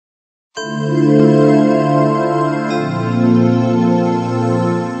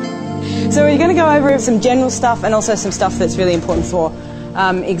So we're going to go over some general stuff and also some stuff that's really important for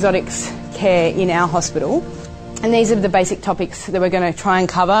exotics care in our hospital. And these are the basic topics that we're going to try and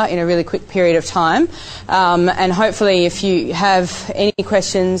cover in a really quick period of time. And hopefully if you have any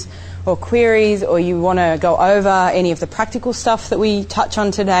questions or queries, or you want to go over any of the practical stuff that we touch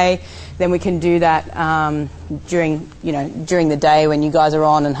on today, then we can do that during the day when you guys are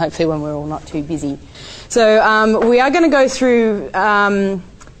on, and hopefully when we're all not too busy. So we are going to go through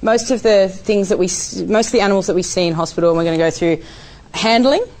most of the animals that we see in hospital, and we're going to go through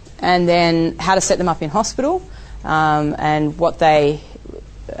handling, and then how to set them up in hospital, and what they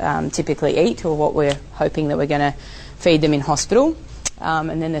typically eat, or what we're hoping that we're going to feed them in hospital.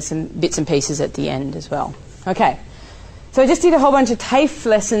 And then there's some bits and pieces at the end as well. Okay, so I just did a whole bunch of TAFE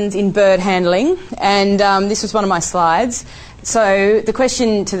lessons in bird handling, and this was one of my slides. So the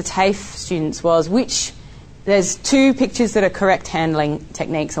question to the TAFE students was, there's 2 pictures that are correct handling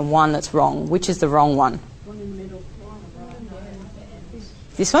techniques and 1 that's wrong. Which is the wrong one? One in the middle.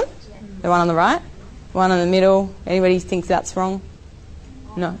 This one? The one on the right? One in the middle. Anybody think that's wrong?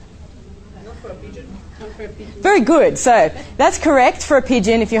 No? Not for a pigeon. Very good. So that's correct for a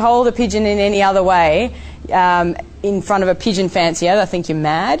pigeon. If you hold a pigeon in any other way in front of a pigeon fancier, I think you're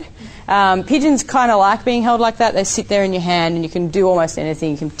mad. Pigeons kind of like being held like that. They sit there in your hand and you can do almost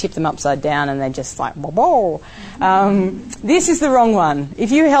anything. You can tip them upside down and they're just like, whoa. This is the wrong one.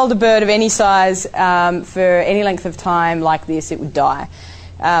 If you held a bird of any size for any length of time like this, it would die.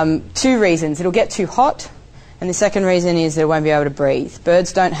 2 reasons. It'll get too hot, and the second reason is that it won't be able to breathe.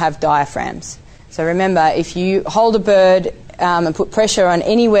 Birds don't have diaphragms. So remember, if you hold a bird and put pressure on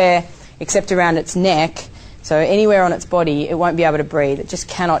anywhere except around its neck, so anywhere on its body, it won't be able to breathe. It just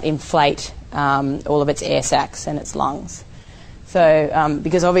cannot inflate all of its air sacs and its lungs. So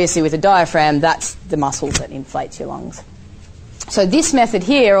because obviously with a diaphragm, that's the muscle that inflates your lungs. So this method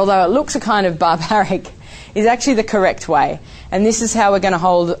here, although it looks a kind of barbaric, is actually the correct way. And this is how we're going to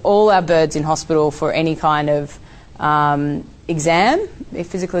hold all our birds in hospital for any kind of exam, a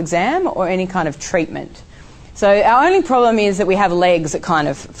physical exam, or any kind of treatment. So our only problem is that we have legs that kind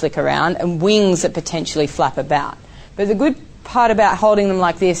of flick around and wings that potentially flap about. But the good part about holding them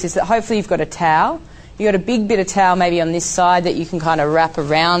like this is that hopefully you've got a towel. You've got a big bit of towel maybe on this side that you can kind of wrap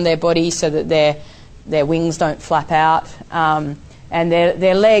around their body so that their wings don't flap out. And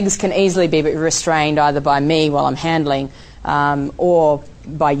their legs can easily be restrained either by me while I'm handling, or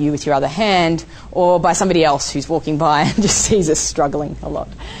by you with your other hand, or by somebody else who's walking by and just sees us struggling a lot.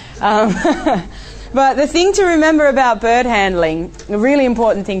 But the thing to remember about bird handling, the really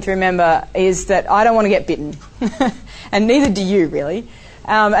important thing to remember, is that I don't want to get bitten. And neither do you, really.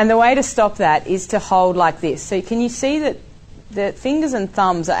 And the way to stop that is to hold like this. So can you see that the fingers and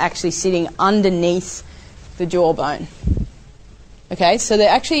thumbs are actually sitting underneath the jawbone? Okay, so they're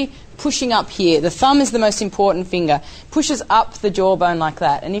actually pushing up here. The thumb is the most important finger. Pushes up the jawbone like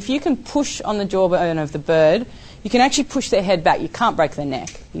that. And if you can push on the jawbone of the bird, you can actually push their head back. You can't break their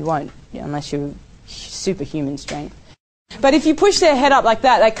neck. You won't, unless you're superhuman strength. But if you push their head up like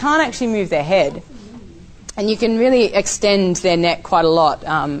that, they can't actually move their head. And you can really extend their neck quite a lot,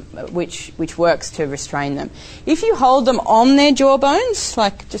 which works to restrain them. If you hold them on their jawbones,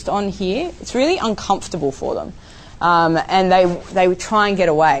 like just on here, it's really uncomfortable for them. And they try and get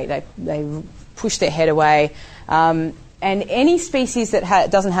away. They push their head away. And any species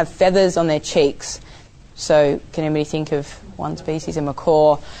that doesn't have feathers on their cheeks, so can anybody think of one species, a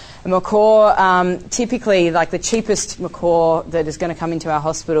macaw? A macaw, typically, like the cheapest macaw that is going to come into our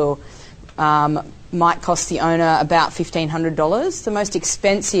hospital might cost the owner about $1,500. The most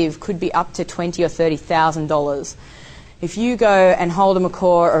expensive could be up to $20,000 or $30,000. If you go and hold a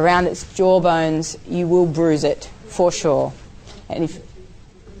macaw around its jawbones, you will bruise it, for sure. And if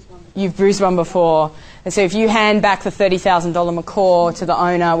you've bruised one before, and so if you hand back the $30,000 macaw to the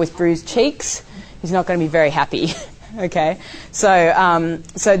owner with bruised cheeks, he's not going to be very happy. Okay, so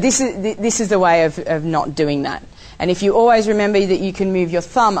this is the way of not doing that. And if you always remember that you can move your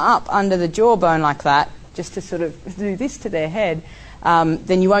thumb up under the jawbone like that, just to sort of do this to their head,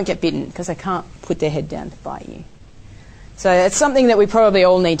 then you won't get bitten because they can't put their head down to bite you. So it's something that we probably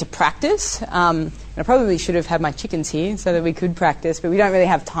all need to practice. And I probably should have had my chickens here so that we could practice, but we don't really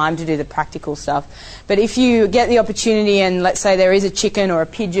have time to do the practical stuff. But if you get the opportunity and let's say there is a chicken or a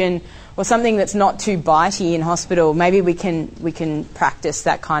pigeon or something that's not too bitey in hospital, maybe we can practice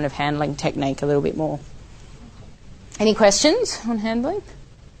that kind of handling technique a little bit more. Any questions on handling?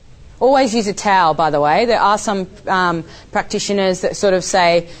 Always use a towel, by the way. There are some practitioners that sort of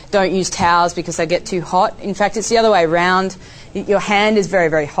say don't use towels because they get too hot. In fact, it's the other way around. your hand is very,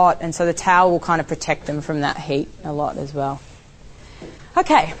 very hot, and so the towel will kind of protect them from that heat a lot as well.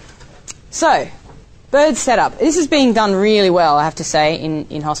 Okay, so bird setup. This is being done really well, I have to say,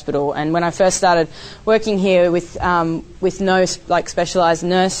 in hospital. And when I first started working here with nurse, like specialised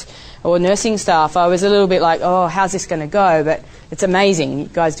nurse or nursing staff, I was a little bit like, oh, how's this going to go? But it's amazing. You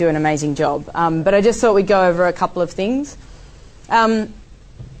guys do an amazing job. But I just thought we'd go over a couple of things. I'm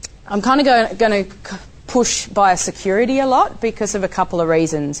kind of going to push biosecurity a lot because of a couple of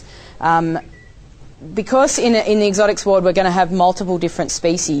reasons. Because in the exotics ward we're going to have multiple different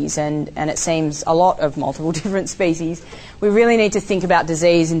species, and it seems a lot of multiple different species, we really need to think about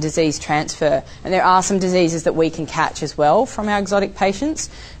disease and disease transfer. And there are some diseases that we can catch as well from our exotic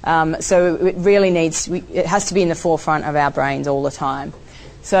patients. So it really it has to be in the forefront of our brains all the time.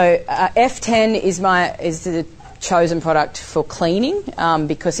 So F10 is the chosen product for cleaning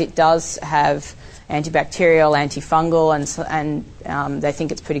because it does have antibacterial, antifungal, and they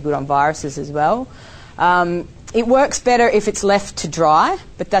think it's pretty good on viruses as well. It works better if it's left to dry,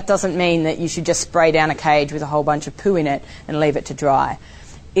 but that doesn't mean that you should just spray down a cage with a whole bunch of poo in it and leave it to dry.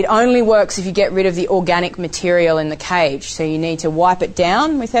 It only works if you get rid of the organic material in the cage. So you need to wipe it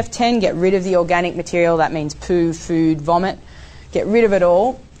down with F10, get rid of the organic material. That means poo, food, vomit. Get rid of it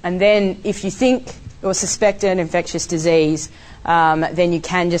all. And then if you think or suspect an infectious disease, then you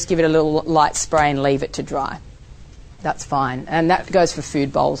can just give it a little light spray and leave it to dry. That's fine. And that goes for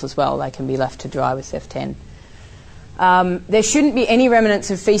food bowls as well. They can be left to dry with F10. There shouldn't be any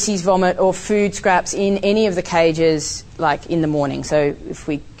remnants of feces, vomit or food scraps in any of the cages like in the morning. So if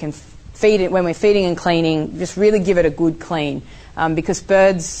we can feed it when we're feeding and cleaning, just really give it a good clean. Because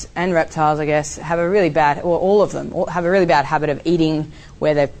birds and reptiles, I guess, have a really bad, or all of them, have a really bad habit of eating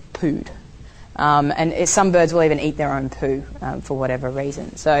where they've pooed. And some birds will even eat their own poo for whatever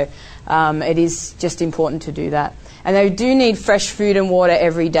reason. So it is just important to do that. And they do need fresh food and water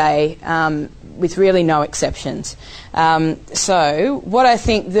every day with really no exceptions. So what I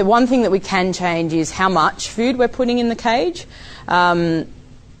think, the one thing that we can change is how much food we're putting in the cage.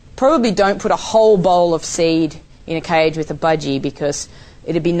 Probably don't put a whole bowl of seed in a cage with a budgie, because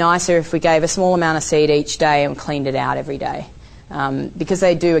it'd be nicer if we gave a small amount of seed each day and cleaned it out every day. Because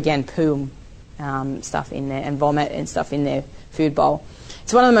they do, again, poo stuff in there and vomit and stuff in their food bowl.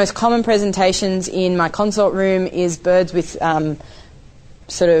 So one of the most common presentations in my consult room is birds with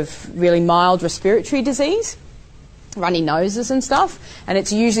sort of really mild respiratory disease, runny noses and stuff, and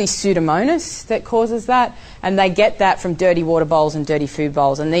it's usually Pseudomonas that causes that, and they get that from dirty water bowls and dirty food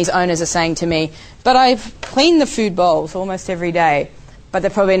bowls. And these owners are saying to me, but I've cleaned the food bowls almost every day, but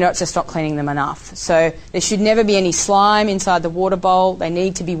they're probably just not cleaning them enough. So there should never be any slime inside the water bowl. They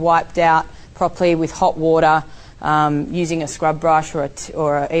need to be wiped out properly with hot water, using a scrub brush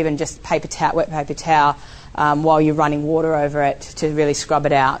or even just wet paper towel while you're running water over it to really scrub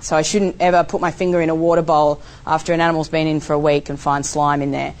it out. So I shouldn't ever put my finger in a water bowl after an animal's been in for a week and find slime in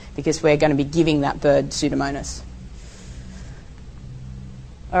there, because we're going to be giving that bird Pseudomonas.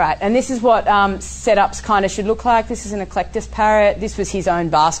 All right, and this is what setups kind of should look like. This is an eclectus parrot. This was his own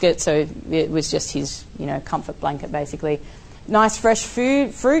basket, so it was just his, comfort blanket basically. Nice fresh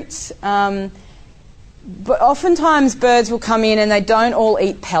fruits. But oftentimes birds will come in and they don't all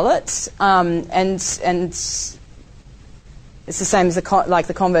eat pellets, and it's the same as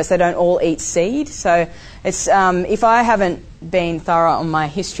the converse. They don't all eat seed. So it's if I haven't been thorough on my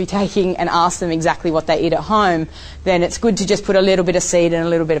history taking and asked them exactly what they eat at home, then it's good to just put a little bit of seed and a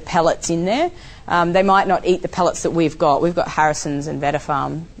little bit of pellets in there. They might not eat the pellets that we've got. We've got Harrison's and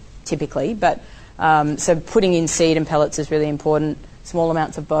Vetafarm typically, but so putting in seed and pellets is really important. Small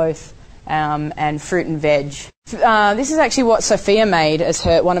amounts of both. And fruit and veg. This is actually what Sophia made as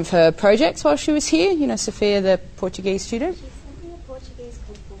one of her projects while she was here. Sophia, the Portuguese student. She sent me a Portuguese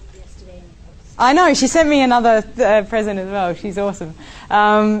cookbook yesterday. I know, she sent me another present as well. She's awesome.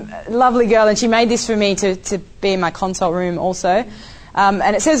 Lovely girl, and she made this for me to be in my consult room also.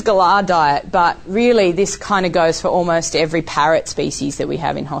 And it says galah diet, but really this kind of goes for almost every parrot species that we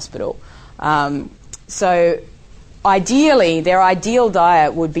have in hospital. So ideally, their ideal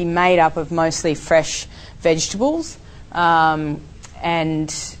diet would be made up of mostly fresh vegetables and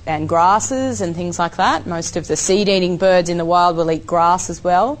grasses and things like that. Most of the seed-eating birds in the wild will eat grass as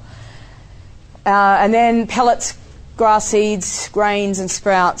well. And then pellets, grass seeds, grains and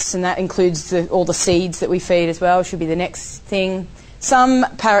sprouts, and that includes all the seeds that we feed as well, should be the next thing. Some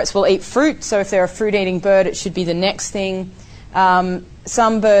parrots will eat fruit, so if they're a fruit-eating bird, it should be the next thing.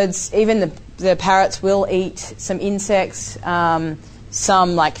 Some birds, even the parrots, will eat some insects.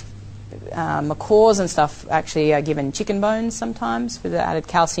 Some, like macaws and stuff, actually are given chicken bones sometimes with the added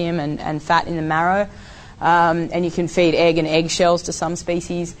calcium and fat in the marrow. and you can feed egg and eggshells to some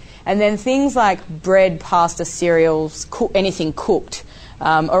species. And then things like bread, pasta, cereals, anything cooked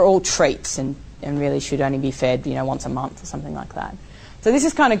are all treats and really should only be fed, once a month or something like that. So this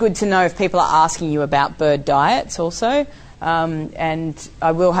is kind of good to know if people are asking you about bird diets also. And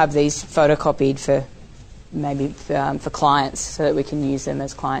I will have these photocopied for maybe for clients so that we can use them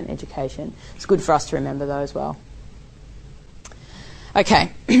as client education. It's good for us to remember those well.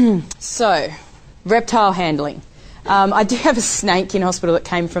 Okay, so reptile handling. I do have a snake in hospital that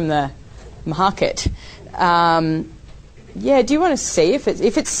came from the market. Yeah, do you want to see if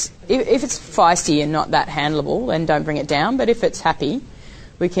it's feisty and not that handleable, then don't bring it down. But if it's happy,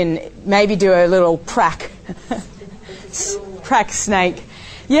 we can maybe do a little prac snake.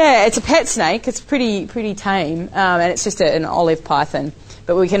 Yeah, it's a pet snake. It's pretty tame, and it's just an olive python.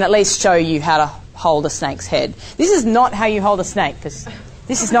 But we can at least show you how to hold a snake's head. This is not how you hold a snake, because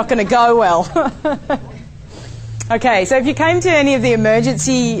this is not going to go well. Okay, so if you came to any of the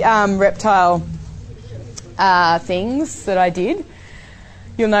emergency reptile things that I did,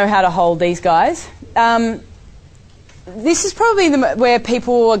 you'll know how to hold these guys. This is probably where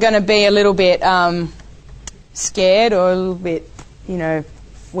people are going to be a little bit scared or a little bit,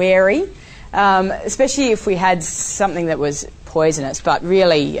 wary, especially if we had something that was poisonous. But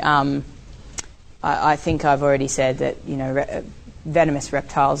really, I think I've already said that, venomous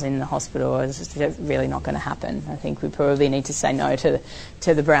reptiles in the hospital is just really not going to happen. I think we probably need to say no to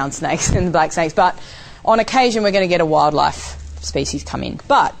the brown snakes and the black snakes. But on occasion, we're going to get a wildlife species come in.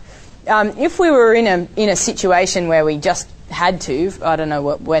 But if we were in a situation where we just had to, I don't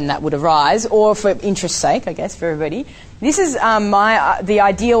know when that would arise, or for interest's sake, I guess, for everybody, this is the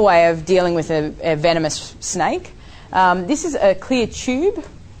ideal way of dealing with a venomous snake. This is a clear tube,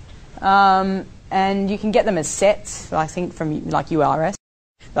 and you can get them as sets, I think, from like URS,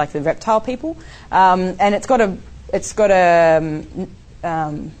 like the reptile people, and it's got a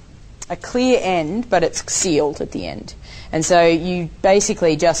clear end, but it's sealed at the end. And so you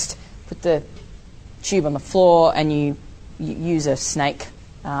basically just put the tube on the floor and you use a snake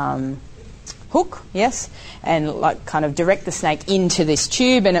hook, yes, and like kind of direct the snake into this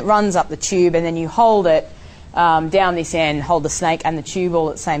tube, and it runs up the tube, and then you hold it down this end, hold the snake and the tube all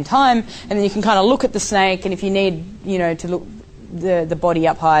at the same time, and then you can kind of look at the snake, and if you need, to look the body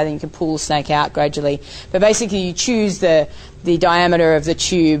up higher, then you can pull the snake out gradually. But basically you choose the diameter of the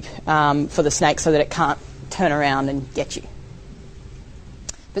tube for the snake so that it can't turn around and get you.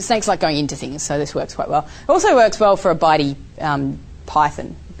 But snakes like going into things, so this works quite well. It also works well for a bitey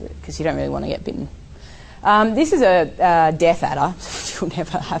python, because you don't really want to get bitten. This is a death adder, which you'll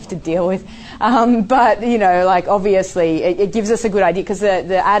never have to deal with. But, obviously it gives us a good idea, because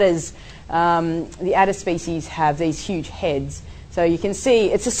the adder species have these huge heads. So you can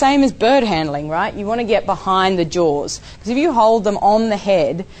see it's the same as bird handling, right? You want to get behind the jaws, because if you hold them on the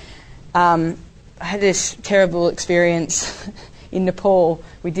head, I had this terrible experience in Nepal.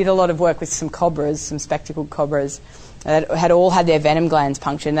 We did a lot of work with some cobras, some spectacled cobras, that had all had their venom glands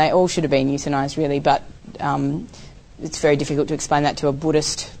punctured. They all should have been euthanized, really, but it's very difficult to explain that to a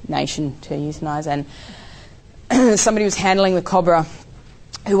Buddhist nation to euthanize. And somebody was handling the cobra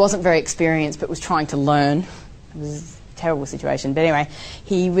who wasn't very experienced but was trying to learn. It was a terrible situation. But anyway,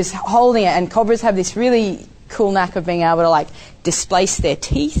 he was holding it, and cobras have this really cool knack of being able to displace their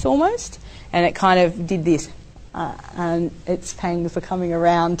teeth almost, and it kind of did this. And its pangs were coming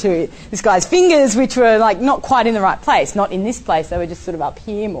around to this guy's fingers, which were not quite in the right place, not in this place, they were just sort of up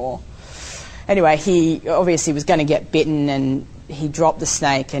here more. Anyway, he obviously was going to get bitten, and he dropped the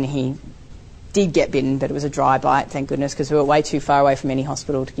snake, and he did get bitten, but it was a dry bite, thank goodness, because we were way too far away from any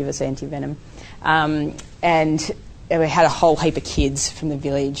hospital to give us anti-venom. And we had a whole heap of kids from the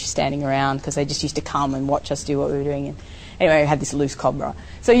village standing around, because they just used to come and watch us do what we were doing. And anyway, we had this loose cobra.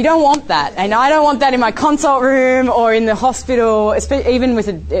 So you don't want that, and I don't want that in my consult room or in the hospital, even with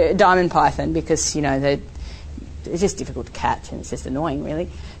a diamond python, because it's just difficult to catch, and it's just annoying, really.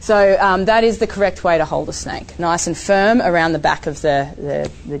 So that is the correct way to hold a snake, nice and firm around the back of the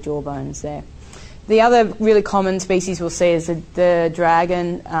jawbones there. The other really common species we'll see is the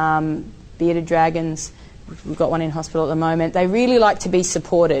dragon, bearded dragons. We've got one in hospital at the moment. They really like to be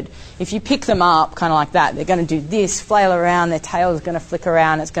supported. If you pick them up kind of like that, they're going to do this, flail around, their tail is going to flick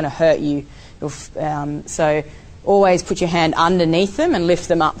around, it's going to hurt you. So always put your hand underneath them and lift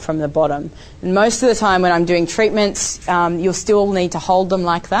them up from the bottom. And most of the time when I'm doing treatments, you'll still need to hold them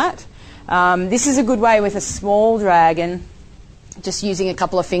like that. This is a good way with a small dragon, just using a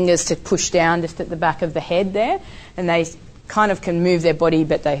couple of fingers to push down just at the back of the head there, and they kind of can move their body,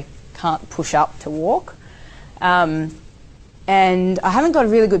 but they can't push up to walk. And And I haven't got a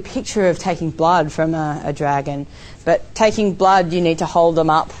really good picture of taking blood from a dragon, but taking blood, you need to hold them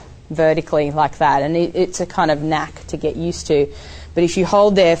up vertically like that, and it's a kind of knack to get used to. But if you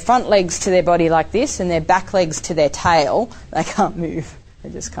hold their front legs to their body like this and their back legs to their tail, they can't move.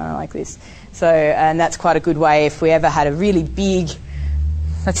 They're just kind of like this. So, and that's quite a good way if we ever had a really big,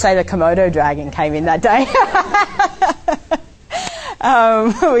 let's say the Komodo dragon came in that day.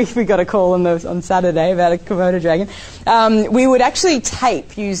 We got a call on Saturday about a Komodo dragon. We would actually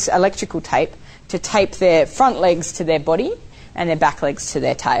use electrical tape to tape their front legs to their body and their back legs to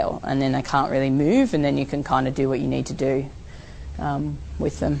their tail, and then they can't really move, and then you can kind of do what you need to do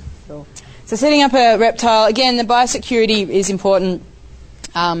with them. Cool. So setting up a reptile, again, the biosecurity is important.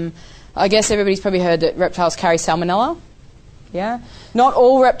 I guess everybody's probably heard that reptiles carry salmonella. Yeah, not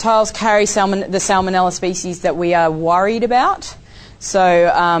all reptiles carry the salmonella species that we are worried about.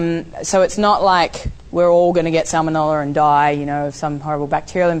 So it's not like we're all going to get salmonella and die, of some horrible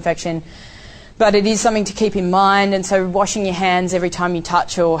bacterial infection. But it is something to keep in mind, and so washing your hands every time you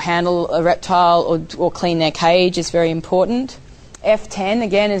touch or handle a reptile or clean their cage is very important. F10,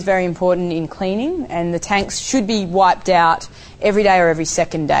 again, is very important in cleaning, and the tanks should be wiped out every day or every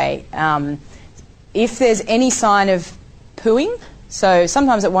second day. If there's any sign of pooing, so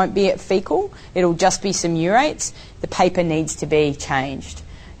sometimes it won't be fecal, it'll just be some urates, the paper needs to be changed.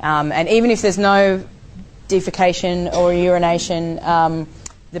 And even if there's no defecation or urination,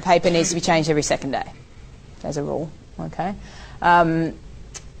 the paper needs to be changed every second day, as a rule. Okay.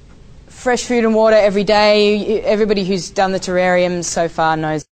 Fresh food and water every day. Everybody who's done the terrariums so far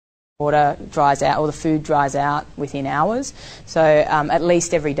knows water dries out, or the food dries out within hours. So at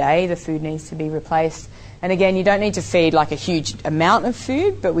least every day the food needs to be replaced. And again, you don't need to feed like a huge amount of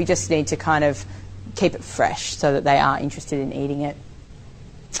food, but we just need to kind of keep it fresh so that they are interested in eating it.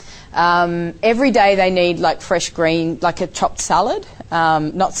 Every day they need like fresh green, like a chopped salad,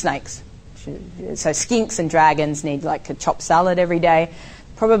 not snakes. So skinks and dragons need like a chopped salad every day,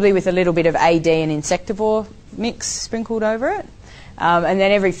 probably with a little bit of AD and insectivore mix sprinkled over it. And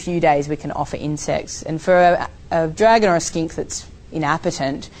then every few days we can offer insects. And for a dragon or a skink that's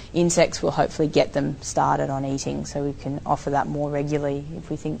inappetent, insects will hopefully get them started on eating, so we can offer that more regularly if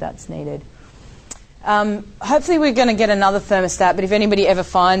we think that's needed. Hopefully we're going to get another thermostat, but if anybody ever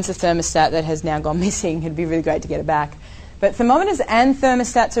finds a thermostat that has now gone missing, it'd be really great to get it back. But thermometers and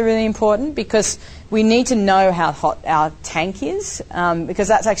thermostats are really important because we need to know how hot our tank is, because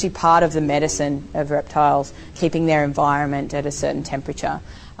that's actually part of the medicine of reptiles, keeping their environment at a certain temperature.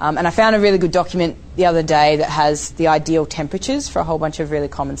 And I found a really good document the other day that has the ideal temperatures for a whole bunch of really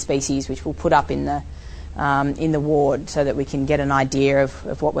common species, which we'll put up in the ward so that we can get an idea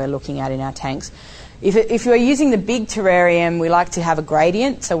of what we're looking at in our tanks. If you're using the big terrarium, we like to have a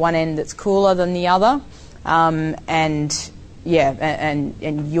gradient, so one end that's cooler than the other, and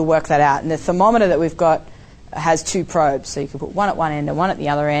you'll work that out. And the thermometer that we've got has two probes, so you can put one at one end and one at the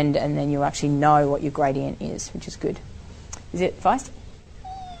other end, and then you'll actually know what your gradient is, which is good. Is it feisty?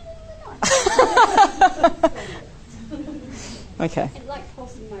 Okay. It like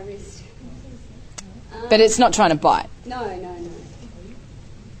pulsing my wrist. But it's not trying to bite. No.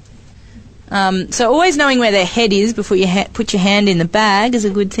 So always knowing where their head is before you put your hand in the bag is a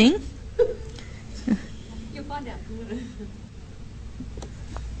good thing. You'll find out.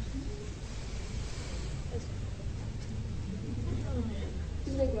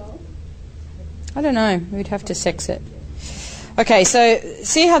 Do they roll? I don't know. We'd have to sex it. Okay, so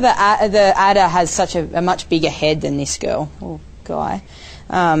see how the adder has such a much bigger head than this girl or guy,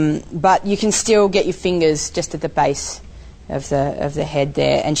 but you can still get your fingers just at the base of the head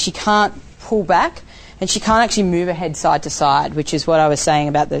there, and she can't pull back, and she can't actually move her head side to side, which is what I was saying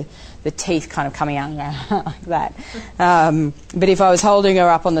about the teeth kind of coming out like that. But if I was holding her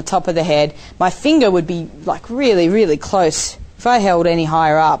up on the top of the head, my finger would be like really, really close. If I held any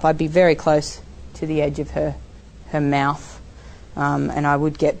higher up, I'd be very close to the edge of her mouth. And I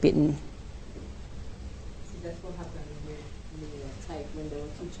would get bitten. That's what happened with the tape when they were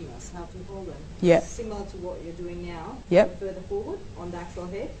teaching us how to hold them. Yeah. Similar to what you're doing now. Yep. Further forward on the actual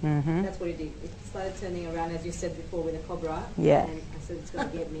head. Mm-hmm. That's what it did. It started turning around, as you said before, with a cobra. Yeah. And I said, it's going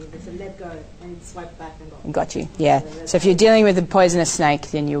to get me. They said, let go. And it swiped back and got me. Got you, yeah. So if you're dealing with a poisonous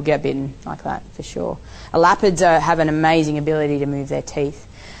snake, then you'll get bitten like that, for sure. Lapids have an amazing ability to move their teeth.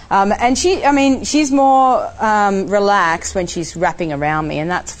 And she's more relaxed when she's wrapping around me, and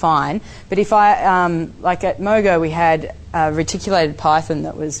that's fine. But if like at Mogo, we had a reticulated python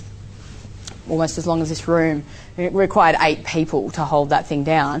that was almost as long as this room. It required 8 people to hold that thing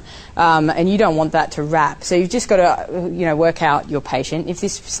down, and you don't want that to wrap. So you've just got to, work out your patient. If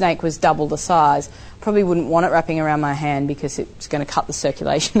this snake was double the size, probably wouldn't want it wrapping around my hand because it's going to cut the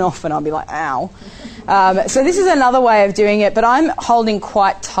circulation off and I'll be like, ow. So this is another way of doing it, but I'm holding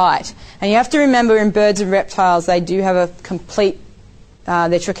quite tight. And you have to remember in birds and reptiles, they do have a complete,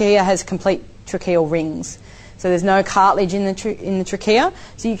 their trachea has complete tracheal rings. So there's no cartilage in the trachea.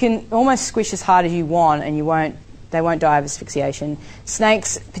 So you can almost squish as hard as you want and they won't die of asphyxiation.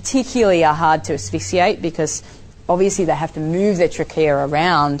 Snakes particularly are hard to asphyxiate because obviously they have to move their trachea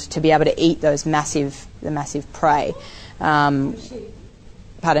around to be able to eat the massive prey. Pardon?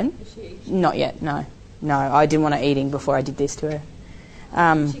 Not yet, no. No, I didn't want her eating before I did this to her.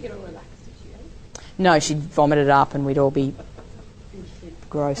 Did she get all relaxed, did she? No, she'd vomit it up and we'd all be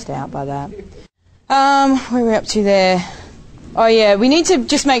grossed out by that. Where are we up to there? Oh yeah, we need to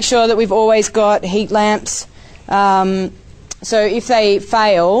just make sure that we've always got heat lamps. So if they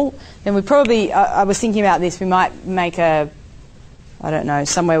fail, then we probably, I was thinking about this, we might make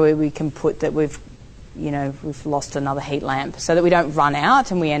somewhere where we can put that we've lost another heat lamp so that we don't run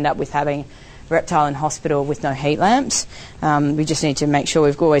out and we end up with having reptile in hospital with no heat lamps. We just need to make sure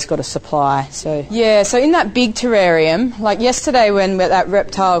we've always got a supply. So yeah, so in that big terrarium, like yesterday when that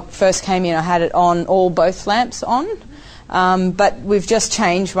reptile first came in, I had it on both lamps on. But we've just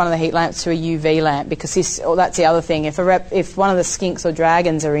changed one of the heat lamps to a UV lamp because that's the other thing. If one of the skinks or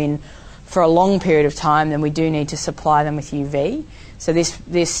dragons are in for a long period of time, then we do need to supply them with UV. So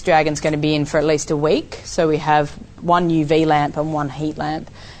this dragon's going to be in for at least a week. So we have one UV lamp and one heat lamp.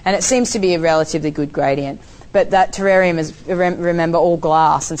 And it seems to be a relatively good gradient. But that terrarium is, remember, all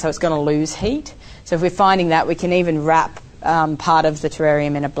glass, and so it's going to lose heat. So if we're finding that, we can even wrap part of the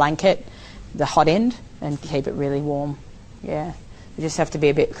terrarium in a blanket, the hot end, and keep it really warm. Yeah. We just have to be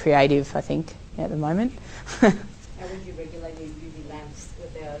a bit creative, I think, at the moment. How would you regulate your UV lamps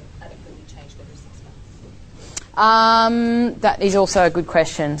if they're adequately changed every 6 months? That is also a good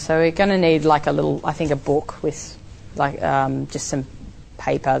question. So we're going to need like a book with just some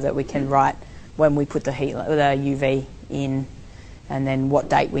paper that we can write when we put the UV in and then what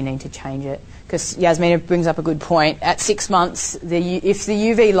date we need to change it. Because Yasmina brings up a good point. At 6 months, if the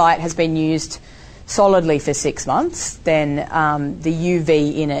UV light has been used solidly for 6 months, then the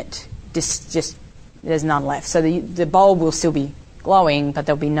UV in it just there's none left. So the bulb will still be glowing, but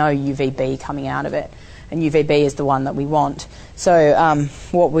there'll be no UVB coming out of it. And UVB is the one that we want. So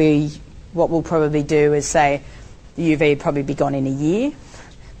what we'll probably do is say the UV would probably be gone in a year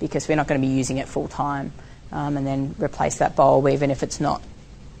because we're not going to be using it full time, and then replace that bulb even if it's not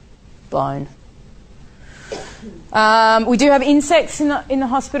blown. We do have insects in the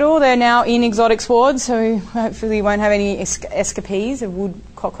hospital. They're now in exotics wards, so hopefully we won't have any escapees of wood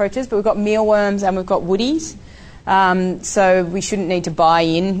cockroaches, but we've got mealworms and we've got woodies. So we shouldn't need to buy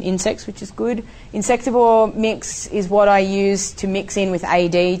in insects, which is good. Insectivore mix is what I use to mix in with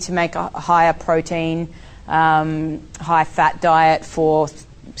AD to make a higher protein, high fat diet for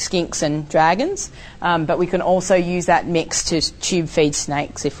skinks and dragons. But we can also use that mix to tube feed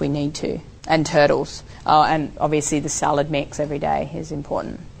snakes if we need to, and turtles. And obviously the salad mix every day is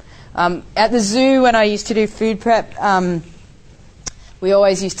important. At the zoo, when I used to do food prep, we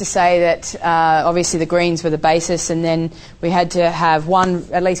always used to say that obviously the greens were the basis, and then we had to have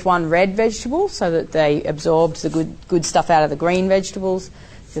at least one red vegetable so that they absorbed the good stuff out of the green vegetables,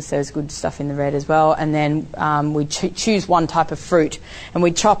 because there's good stuff in the red as well. And then we'd choose one type of fruit, and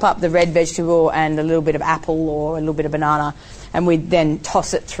we'd chop up the red vegetable and a little bit of apple or a little bit of banana, and we'd then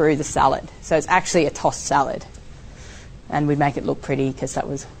toss it through the salad. So it's actually a tossed salad. And we'd make it look pretty because that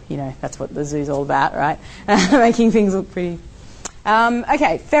was, that's what the zoo's all about, right? Making things look pretty.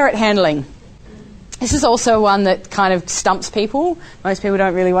 Okay, ferret handling. This is also one that kind of stumps people. Most people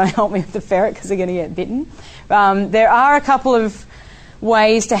don't really want to help me with the ferret because they're going to get bitten. There are a couple of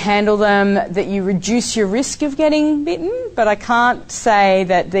ways to handle them that you reduce your risk of getting bitten, but I can't say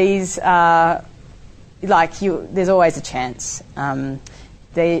that these are there's always a chance.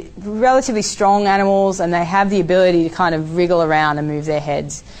 They're relatively strong animals and they have the ability to kind of wriggle around and move their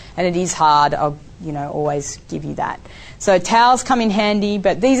heads, and it is hard. I'll always give you that. So towels come in handy,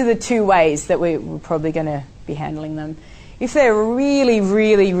 but these are the two ways that we're probably going to be handling them. If they're really,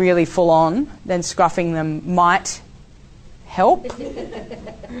 really, really full on, then scruffing them might help.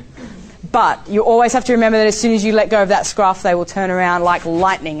 But you always have to remember that as soon as you let go of that scruff, they will turn around like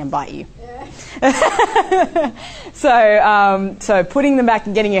lightning and bite you. So putting them back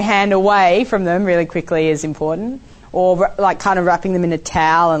and getting your hand away from them really quickly is important, or kind of wrapping them in a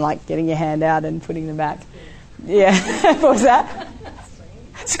towel and getting your hand out and putting them back. Yeah. What was that?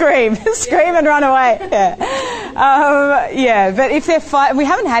 Scream and run away. Yeah, but if they're we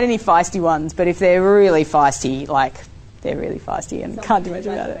haven't had any feisty ones, but if they're really feisty, like they're really feisty and can't do much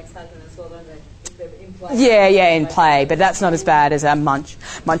about it. Yeah, in play, but that's not as bad as a munch,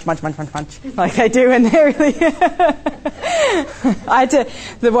 like they do when they're really. I had to.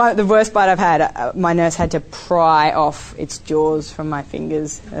 The worst bite I've had. My nurse had to pry off its jaws from my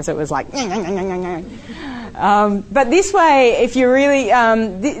fingers as it was like. But this way, if you really,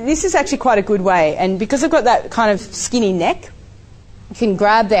 this is actually quite a good way, and because I've got that kind of skinny neck, you can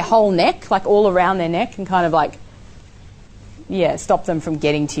grab their whole neck, like all around their neck, and kind of like. Yeah, stop them from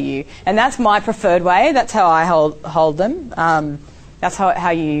getting to you. And that's my preferred way. That's how I hold them. That's how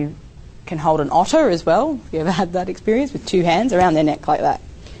you can hold an otter as well. Have you ever had that experience with two hands around their neck like that?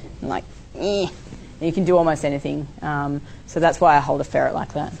 And like, and you can do almost anything. So that's why I hold a ferret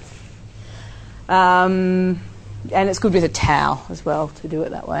like that. And it's good with a towel as well to do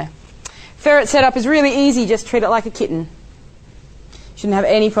it that way. Ferret setup is really easy. Just treat it like a kitten. Shouldn't have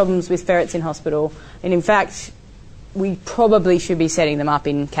any problems with ferrets in hospital. And in fact, we probably should be setting them up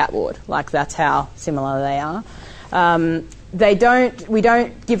in cat ward, like that's how similar they are. We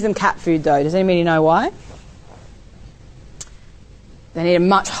don't give them cat food though. Does anybody know why? They need a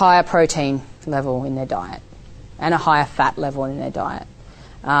much higher protein level in their diet and a higher fat level in their diet.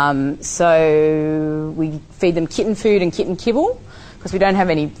 So we feed them kitten food and kitten kibble because we don't have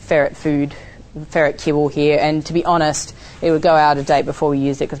any ferret kibble here, and to be honest, it would go out of date before we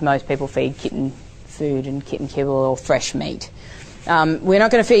used it because most people feed kitten food and kitten kibble or fresh meat. We're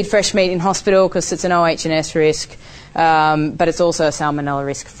not going to feed fresh meat in hospital because it's an OH&S risk, but it's also a salmonella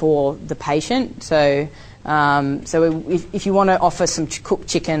risk for the patient. So if you want to offer some cooked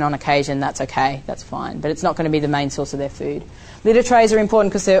chicken on occasion, that's okay, that's fine, but it's not going to be the main source of their food. Litter trays are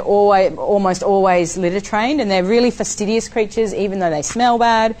important because they're almost always litter trained, and they're really fastidious creatures even though they smell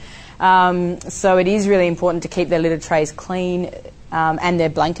bad. So it is really important to keep their litter trays clean and their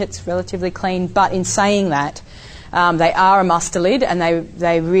blankets relatively clean. But in saying that, they are a mustelid, and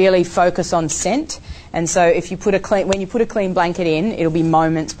they really focus on scent. And so if you when you put a clean blanket in, it'll be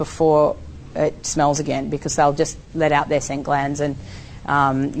moments before it smells again because they'll just let out their scent glands and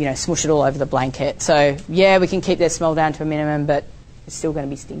smush it all over the blanket. So yeah, we can keep their smell down to a minimum, but it's still going to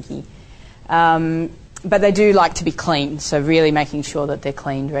be stinky. But they do like to be cleaned, so really making sure that they're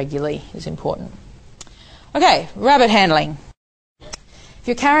cleaned regularly is important. Okay, rabbit handling. If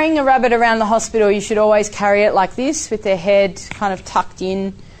you're carrying a rabbit around the hospital, you should always carry it like this with their head kind of tucked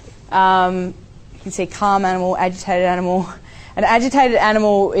in. You can see calm animal, agitated animal. An agitated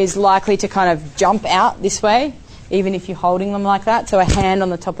animal is likely to kind of jump out this way, even if you're holding them like that. So a hand on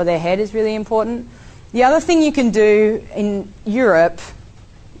the top of their head is really important. The other thing you can do in Europe,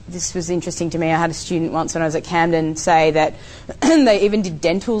 this was interesting to me. I had a student once when I was at Camden say that they even did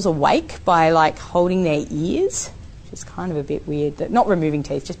dentals awake by like holding their ears. It's kind of a bit weird, not removing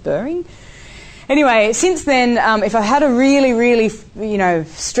teeth, just burring. Anyway, since then, if I've had a really, really,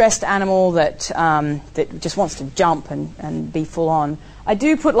 stressed animal that just wants to jump and be full on, I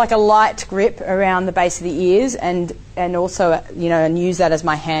do put like a light grip around the base of the ears and also, and use that as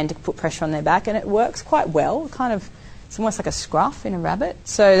my hand to put pressure on their back, and it works quite well. It's almost like a scruff in a rabbit.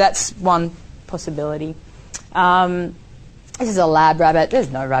 So that's one possibility. This is a lab rabbit.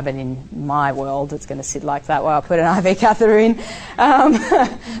 There's no rabbit in my world that's going to sit like that while I put an IV catheter in.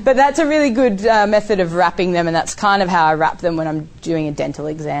 But that's a really good method of wrapping them, and that's kind of how I wrap them when I'm doing a dental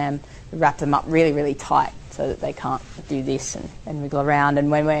exam. Wrap them up really, really tight so that they can't do this and wiggle around. And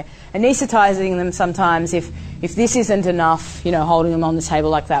when we're anaesthetising them sometimes, if this isn't enough, holding them on the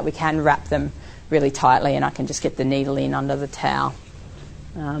table like that, we can wrap them really tightly, and I can just get the needle in under the towel.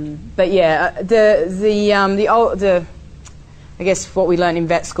 But yeah, I guess what we learn in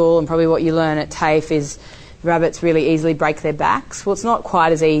vet school and probably what you learn at TAFE is rabbits really easily break their backs. Well, it's not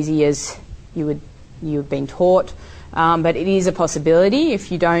quite as easy as you've been taught, but it is a possibility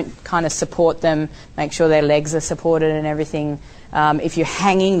if you don't kind of support them, make sure their legs are supported and everything. If you're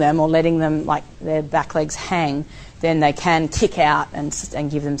hanging them or letting them, like their back legs hang, then they can kick out and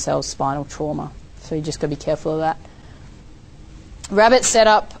give themselves spinal trauma. So you just got to be careful of that. Rabbit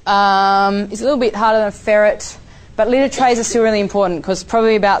setup is a little bit harder than a ferret. But litter trays are still really important because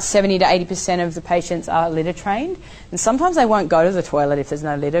probably about 70 to 80% of the patients are litter trained, and sometimes they won't go to the toilet if there's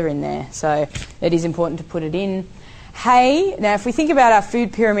no litter in there, so it is important to put it in. Hay, now if we think about our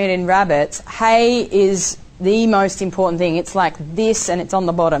food pyramid in rabbits, hay is the most important thing. It's like this and it's on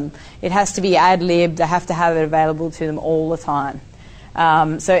the bottom. It has to be ad-lib, they have to have it available to them all the time.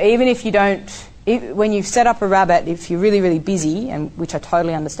 So even if you don't, when you set up a rabbit, if you're really, really busy, and which I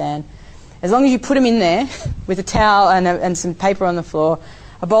totally understand, as long as you put them in there with a towel and some paper on the floor,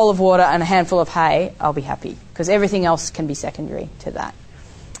 a bowl of water and a handful of hay, I'll be happy, because everything else can be secondary to that.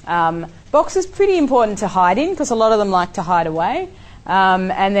 Box is pretty important to hide in, because a lot of them like to hide away.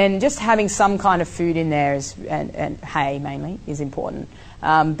 And then just having some kind of food in there and hay mainly is important.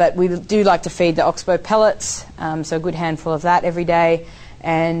 But we do like to feed the oxbow pellets, so a good handful of that every day,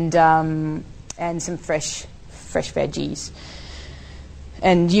 and some fresh veggies.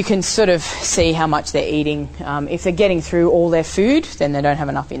 And you can sort of see how much they're eating. If they're getting through all their food, then they don't have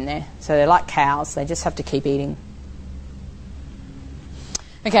enough in there. So they're like cows, they just have to keep eating.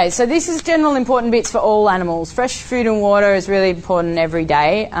 Okay, so this is general important bits for all animals. Fresh food and water is really important every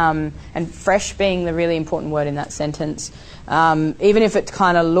day, and fresh being the really important word in that sentence. Even if it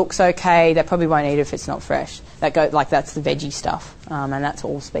kind of looks okay, they probably won't eat it if it's not fresh. That's the veggie stuff, and that's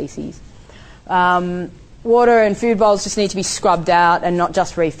all species. Water and food bowls just need to be scrubbed out and not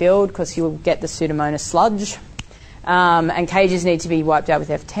just refilled, because you'll get the Pseudomonas sludge. And cages need to be wiped out with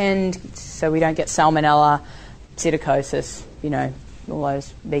F10 so we don't get salmonella, psittacosis, all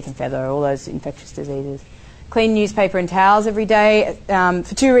those beak and feather, all those infectious diseases. Clean newspaper and towels every day.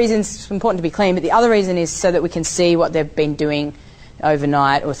 For two reasons, it's important to be clean, but the other reason is so that we can see what they've been doing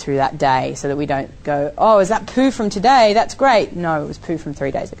overnight or through that day, so that we don't go, oh, is that poo from today? That's great. No, it was poo from 3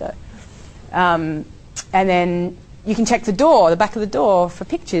 days ago. And then you can check the back of the door for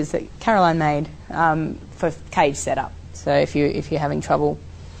pictures that Caroline made for cage setup. So if you're having trouble.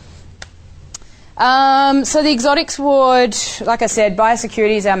 So the exotics ward, like I said,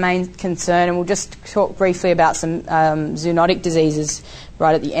 biosecurity is our main concern, and we'll just talk briefly about some zoonotic diseases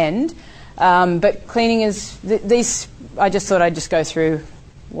right at the end. But cleaning is these. I just thought I'd just go through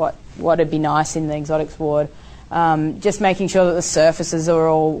what'd be nice in the exotics ward. Just making sure that the surfaces are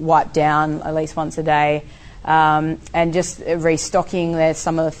all wiped down at least once a day, and just restocking. There's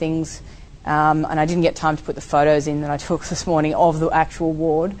some of the things, and I didn't get time to put the photos in that I took this morning of the actual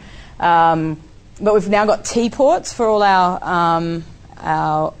ward. But we've now got T-ports for all our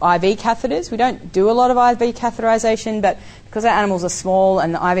IV catheters. We don't do a lot of IV catheterisation, but because our animals are small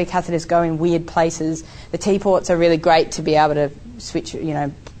and the IV catheters go in weird places, the T-ports are really great to be able to switch,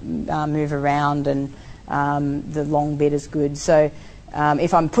 move around, and the long bit is good. So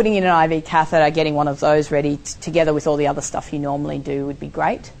if I'm putting in an IV catheter, getting one of those ready together with all the other stuff you normally do would be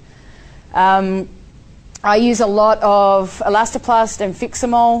great. I use a lot of Elastoplast and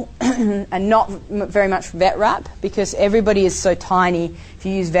Fixamol and not very much vet wrap, because everybody is so tiny. If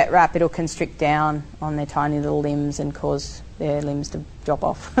you use vet wrap, it'll constrict down on their tiny little limbs and cause their limbs to drop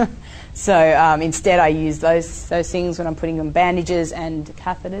off. So instead I use those things when I'm putting on bandages and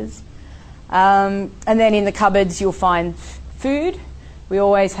catheters. And then in the cupboards you'll find food. We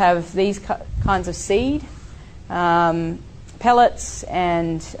always have these kinds of seed, pellets,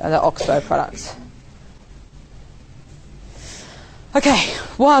 and the oxbow products. Okay,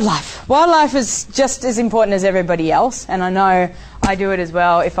 wildlife. Wildlife is just as important as everybody else, and I know I do it as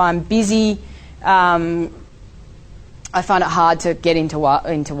well. If I'm busy, I find it hard to get into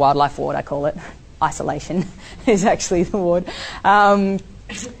wildlife ward, I call it. Isolation is actually the ward.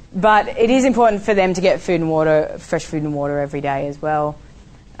 But it is important for them to get food and water, fresh food and water every day as well.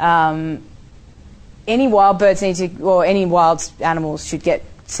 Any wild birds any wild animals should get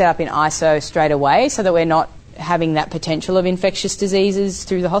set up in ISO straight away, so that we're not having that potential of infectious diseases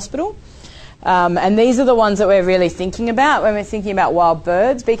through the hospital. And these are the ones that we're really thinking about when we're thinking about wild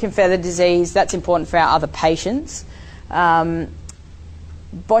birds. Beak and feather disease, that's important for our other patients. Botulism,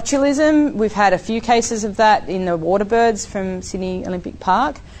 we've had a few cases of that in the water birds from Sydney Olympic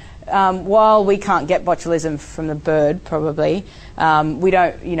Park. While we can't get botulism from the bird, probably,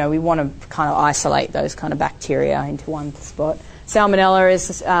 we want to kind of isolate those kind of bacteria into one spot. Salmonella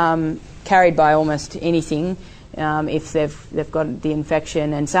is carried by almost anything if they've got the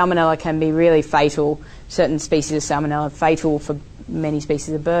infection, and salmonella can be really fatal. Certain species of salmonella are fatal for many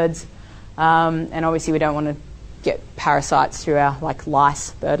species of birds, and obviously we don't want to get parasites through our, like lice.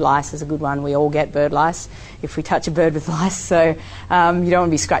 Bird lice is a good one. We all get bird lice if we touch a bird with lice, so you don't want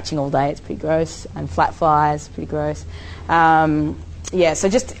to be scratching all day, it's pretty gross. And flat flies, pretty gross. So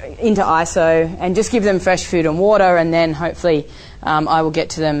just into ISO and just give them fresh food and water, and then hopefully I will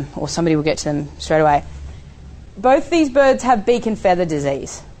get to them, or somebody will get to them straight away. Both these birds have beak and feather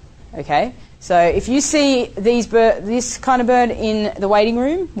disease, okay? So if you see this kind of bird in the waiting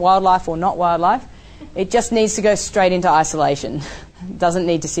room, wildlife or not wildlife, it just needs to go straight into isolation. It doesn't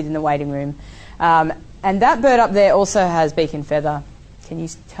need to sit in the waiting room. And that bird up there also has beak and feather. Can you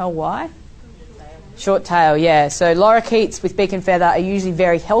tell why? Short tail, yeah. So lorikeets with beak and feather are usually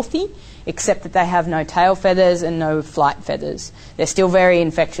very healthy, except that they have no tail feathers and no flight feathers. They're still very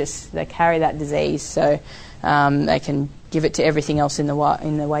infectious. They carry that disease, so they can give it to everything else in the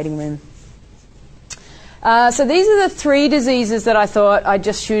waiting room. So these are the 3 diseases that I thought I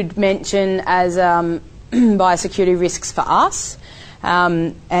just should mention as biosecurity risks for us,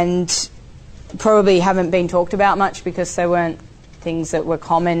 and probably haven't been talked about much because they weren't things that were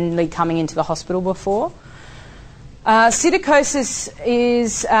commonly coming into the hospital before. Psittacosis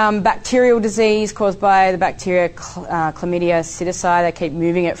is bacterial disease caused by the bacteria Chlamydia psittaci. They keep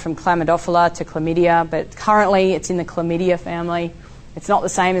moving it from Chlamydophila to Chlamydia, but currently it's in the Chlamydia family. It's not the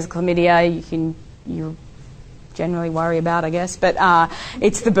same as Chlamydia. You generally worry about, I guess, but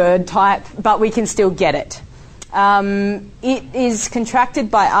it's the bird type, but we can still get it. It is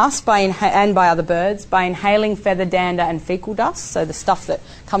contracted by us and by other birds by inhaling feather dander and fecal dust, so the stuff that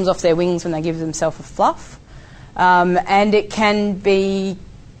comes off their wings when they give themselves a fluff. And it can be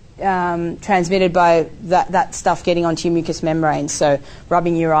transmitted by that stuff getting onto your mucous membranes, so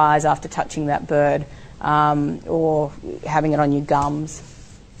rubbing your eyes after touching that bird, or having it on your gums.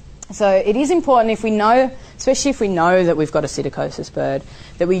 So it is important, if we know, especially if we know that we've got a psittacosis bird,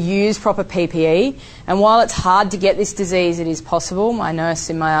 that we use proper PPE. And while it's hard to get this disease, it is possible. My nurse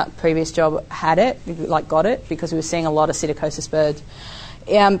in my previous job got it, because we were seeing a lot of psittacosis birds.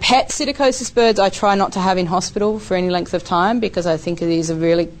 Pet psittacosis birds I try not to have in hospital for any length of time, because I think it is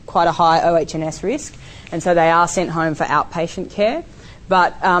quite a high OH&S risk, and so they are sent home for outpatient care.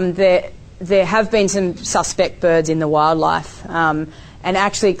 But there have been some suspect birds in the wildlife, and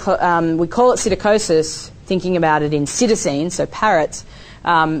actually we call it psittacosis, thinking about it in psittacine, so parrots,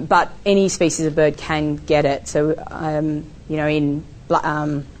 but any species of bird can get it. So in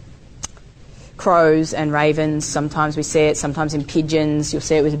crows and ravens, sometimes we see it. Sometimes in pigeons, you'll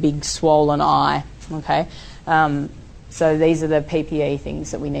see it with a big swollen eye. Okay, so these are the PPE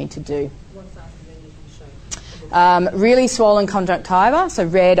things that we need to do. What signs do they need to show? Really swollen conjunctiva, so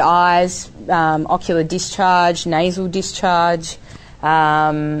red eyes, ocular discharge, nasal discharge.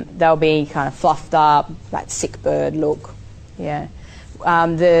 They'll be kind of fluffed up, that sick bird look. Yeah.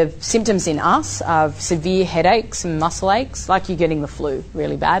 The symptoms in us are severe headaches and muscle aches, like you're getting the flu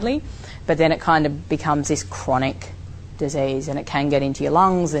really badly. But then it kind of becomes this chronic disease, and it can get into your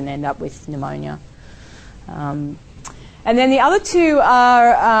lungs and end up with pneumonia. And then the other 2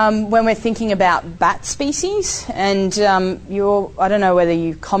 are when we're thinking about bat species, and I don't know whether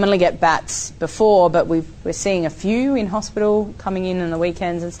you commonly get bats before, but we're seeing a few in hospital coming in on the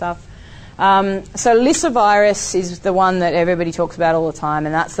weekends and stuff. So lyssavirus is the one that everybody talks about all the time,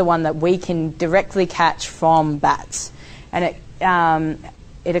 and that's the one that we can directly catch from bats. And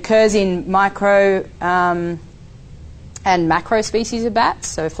it occurs in micro and macro species of bats,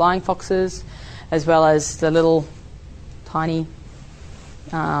 so flying foxes, as well as the little tiny,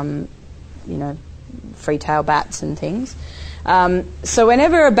 free-tail bats and things. So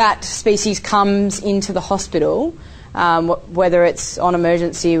whenever a bat species comes into the hospital, whether it's on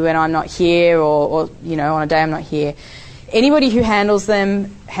emergency when I'm not here or on a day I'm not here, anybody who handles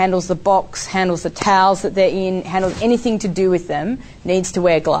them, handles the box, handles the towels that they're in, handles anything to do with them, needs to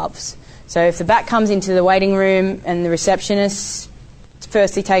wear gloves. So if the bat comes into the waiting room and the receptionist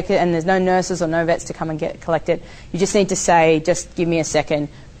firstly take it, and there's no nurses or no vets to come and collect it, you just need to say, just give me a second,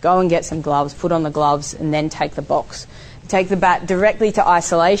 go and get some gloves, put on the gloves, and then take the box. Take the bat directly to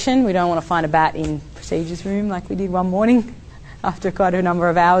isolation. We don't want to find a bat in procedures room like we did one morning after quite a number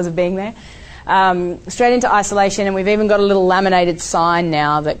of hours of being there. Straight into isolation, and we've even got a little laminated sign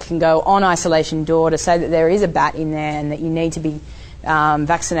now that can go on isolation door to say that there is a bat in there and that you need to be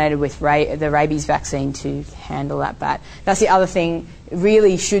vaccinated with the rabies vaccine to handle that bat. That's the other thing. It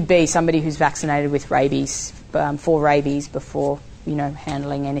really should be somebody who's vaccinated with rabies, for rabies, before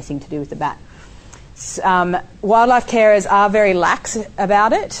handling anything to do with the bat. Wildlife carers are very lax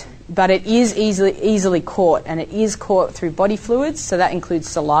about it, but it is easily caught, and it is caught through body fluids, so that includes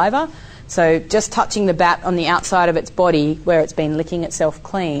saliva. So just touching the bat on the outside of its body where it's been licking itself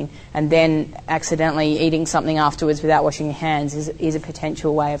clean and then accidentally eating something afterwards without washing your hands is a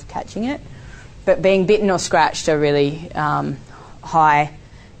potential way of catching it. But being bitten or scratched are really high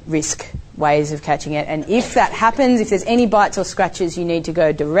risk ways of catching it. And if that happens, if there's any bites or scratches, you need to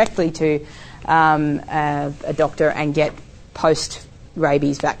go directly to a doctor and get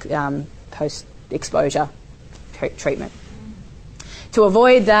post-rabies, post-exposure treatment. To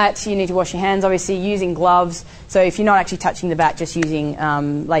avoid that, you need to wash your hands, obviously, using gloves. So if you're not actually touching the bat, just using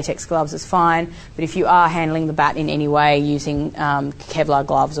latex gloves is fine. But if you are handling the bat in any way, using Kevlar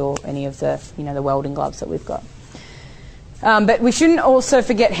gloves or any of the, the welding gloves that we've got. But we shouldn't also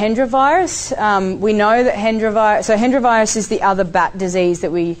forget Hendra. We know that Hendra virus is the other bat disease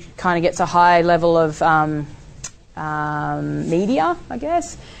that we kind of gets a high level of media, I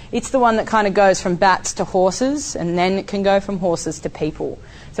guess. It's the one that kind of goes from bats to horses, and then it can go from horses to people.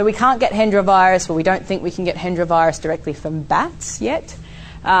 So we can't get Hendra virus, or we don't think we can get Hendra virus directly from bats yet,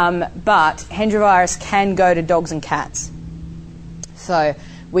 but Hendra virus can go to dogs and cats. So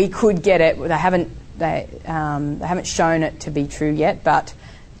we could get it. They haven't shown it to be true yet, but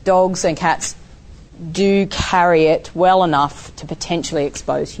dogs and cats do carry it well enough to potentially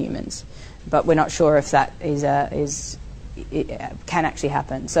expose humans. But we're not sure if that can actually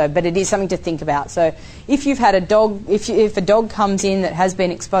happen. So, but it is something to think about. So, if you've had a dog, if a dog comes in that has been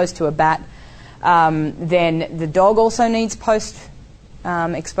exposed to a bat, then the dog also needs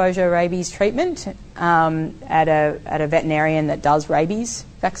post-exposure rabies treatment at a veterinarian that does rabies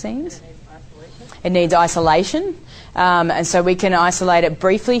vaccines. It needs isolation, and so we can isolate it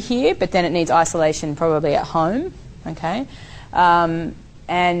briefly here, but then it needs isolation probably at home. Okay.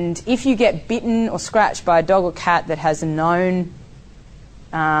 And if you get bitten or scratched by a dog or cat that has a known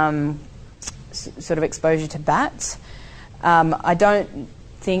sort of exposure to bats, I don't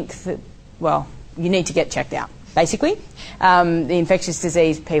think that, well, you need to get checked out, basically. The infectious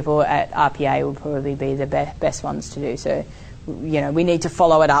disease people at RPA will probably be the best ones to do. So, you know, we need to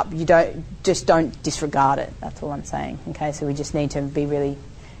follow it up. You don't disregard it. That's all I'm saying. Okay, so we just need to be really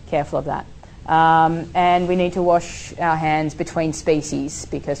careful of that. And we need to wash our hands between species,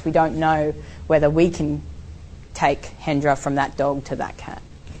 because we don't know whether we can take Hendra from that dog to that cat.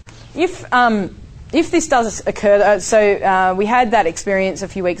 If this does occur, we had that experience a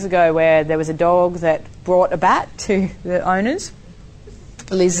few weeks ago where there was a dog that brought a bat to the owners,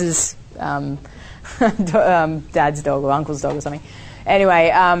 Liz's dad's dog or uncle's dog or something. Anyway,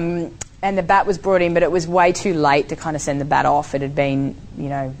 and the bat was brought in, but it was way too late to kind of send the bat off. It had been, you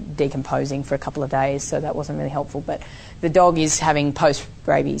know, decomposing for a couple of days, so that wasn't really helpful. But the dog is having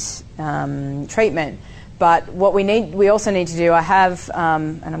post-rabies treatment. But what we also need to do, I have,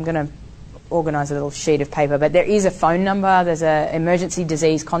 and I'm going to organise a little sheet of paper, but there is a phone number. There's an emergency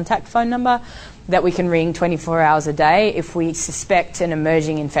disease contact phone number that we can ring 24 hours a day if we suspect an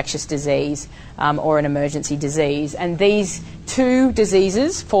emerging infectious disease or an emergency disease. And these two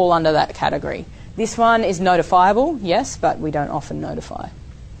diseases fall under that category. This one is notifiable, yes, but we don't often notify,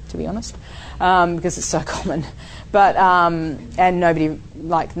 to be honest, because it's so common. But and nobody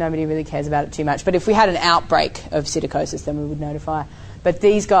really cares about it too much. But if we had an outbreak of psittacosis, then we would notify. But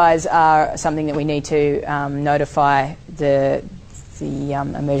these guys are something that we need to notify the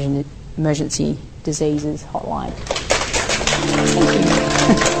emergency diseases hotline.